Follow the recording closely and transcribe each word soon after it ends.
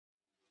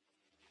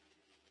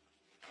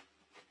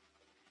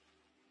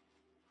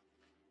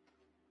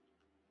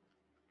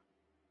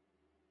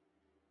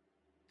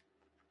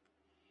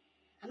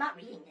not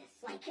reading this.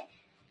 Like,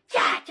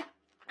 chat!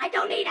 I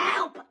don't need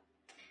help!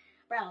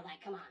 Bro,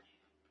 like, come on.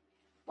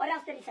 What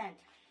else did he send?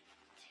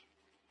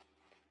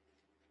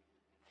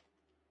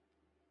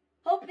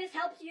 Hope this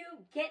helps you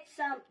get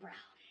some... Bro.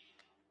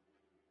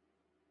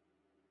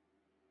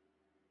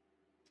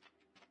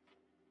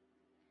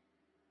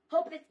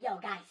 Hope this... Yo,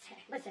 guys,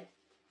 listen.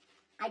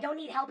 I don't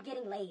need help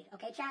getting laid,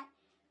 okay, chat?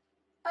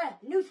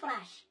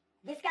 Newsflash.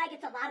 This guy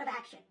gets a lot of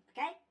action,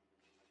 okay?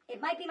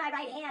 It might be my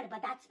right hand,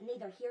 but that's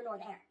neither here nor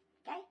there,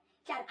 okay?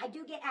 Chat, I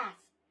do get ass.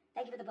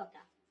 Thank you for the book,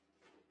 though.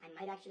 I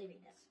might actually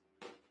read this.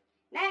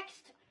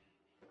 Next!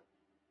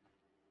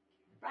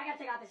 Bro, I gotta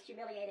take off this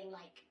humiliating,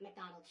 like,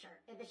 McDonald's shirt.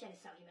 This shit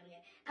is so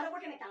humiliating. I don't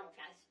work at McDonald's,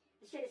 guys.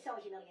 This shit is so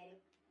humiliating.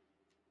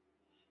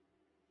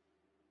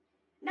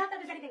 Not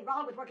that there's anything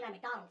wrong with working at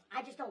McDonald's.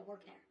 I just don't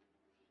work there.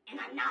 And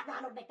I'm not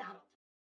Ronald McDonald.